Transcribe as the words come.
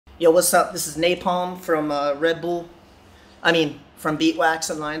Yo, what's up? This is Napalm from from Beatwax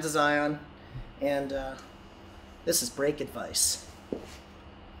and Lines of Zion, and this is break advice.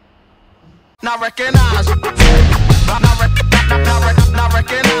 Not recognize. Not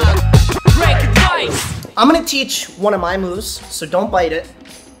recognize. Break advice. I'm gonna teach one of my moves, so don't bite it.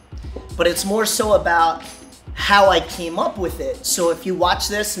 But it's more so about how I came up with it. So if you watch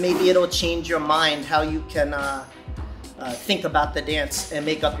this, maybe it'll change your mind how you can think about the dance and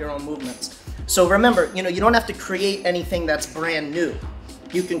make up your own movements. So remember, you don't have to create anything that's brand new.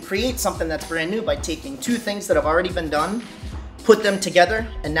 You can create something that's brand new by taking two things that have already been done, put them together,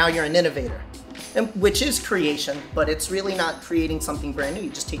 and now you're an innovator. Which is creation, but it's really not creating something brand new. You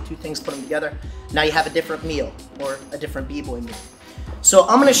just take two things, put them together. Now you have a different meal or a different b-boy move. So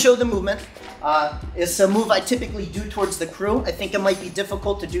I'm gonna show the movement. It's a move I typically do towards the crew. I think it might be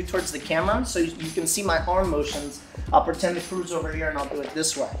difficult to do towards the camera, so you can see my arm motions. I'll pretend the crew's over here and I'll do it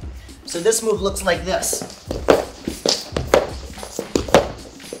this way. So this move looks like this.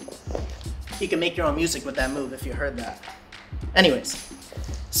 You can make your own music with that move if you heard that. Anyways,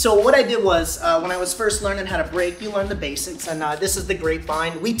 so what I did was, when I was first learning how to break, you learn the basics, and this is the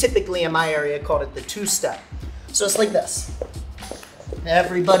grapevine. We typically, in my area, called it the two-step. So it's like this.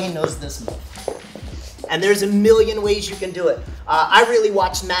 Everybody knows this move. And there's a million ways you can do it. I really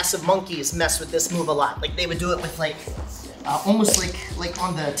watched Massive Monkeys mess with this move a lot. Like they would do it with almost like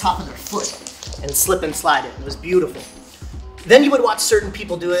on the top of their foot and slip and slide it. It was beautiful. Then you would watch certain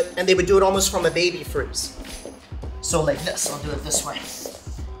people do it and they would do it almost from a baby freeze. So like this, I'll do it this way.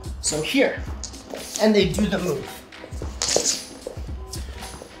 So here, and they do the move.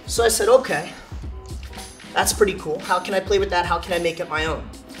 So I said, okay, that's pretty cool. How can I play with that? How can I make it my own?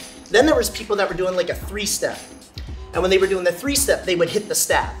 Then there was people that were doing like a three-step. And when they were doing the three-step, they would hit the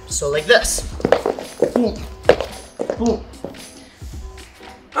stab. So like this. Boom, boom.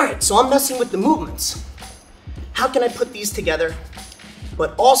 All right, so I'm messing with the movements. How can I put these together?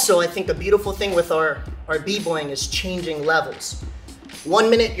 But also, I think a beautiful thing with our b-boying is changing levels. 1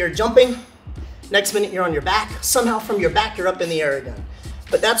 minute you're jumping, next minute you're on your back. Somehow from your back, you're up in the air again.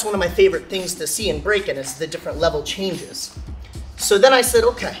 But that's one of my favorite things to see in breaking is the different level changes. So then I said,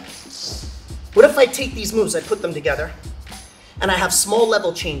 okay, what if I take these moves, I put them together, and I have small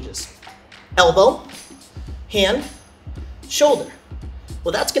level changes? Elbow, hand, shoulder.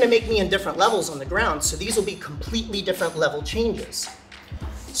 Well, that's gonna make me in different levels on the ground, so these will be completely different level changes.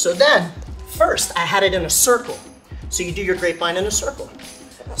 So then, first, I had it in a circle. So you do your grapevine in a circle.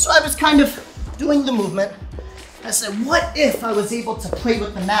 So I was kind of doing the movement. I said, what if I was able to play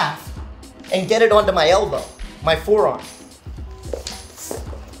with the math and get it onto my elbow, my forearm?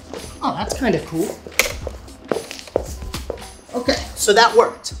 Oh, that's kind of cool. Okay, so that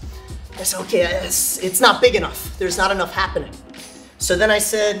worked. I said, okay, it's not big enough. There's not enough happening. So then I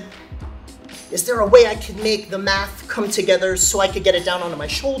said, is there a way I could make the math come together so I could get it down onto my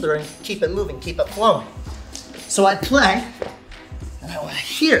shoulder and keep it moving, keep it flowing? So I'd play, and I went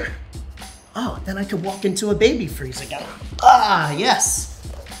here. Oh, then I could walk into a baby freeze again. Ah, yes.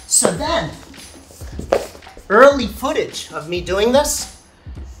 So then, early footage of me doing this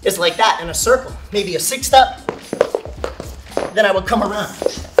is like that in a circle. Maybe a six-step, then I would come around.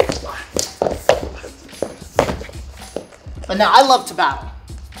 But now I love to battle.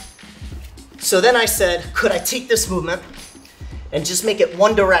 So then I said, could I take this movement and just make it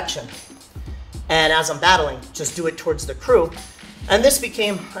one direction? And as I'm battling, just do it towards the crew. And this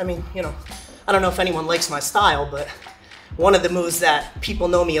became, I don't know if anyone likes my style, but one of the moves that people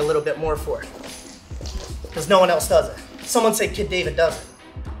know me a little bit more for. Because no one else does it. Someone said Kid David does it.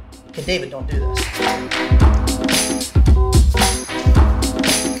 Kid David don't do this.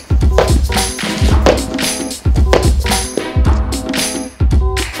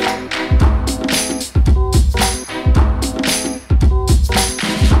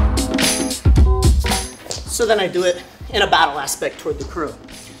 So then I do it in a battle aspect toward the crew.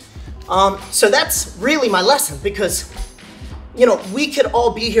 So that's really my lesson because, we could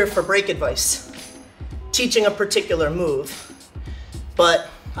all be here for break advice, teaching a particular move, but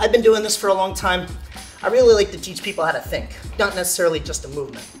I've been doing this for a long time. I really like to teach people how to think, not necessarily just a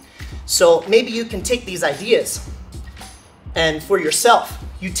movement. So maybe you can take these ideas and for yourself,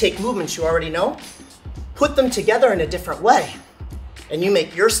 you take movements you already know, put them together in a different way, and you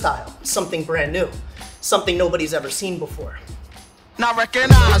make your style something brand new, something nobody's ever seen before. Not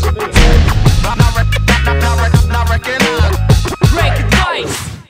recognize. Not recognize. Break advice.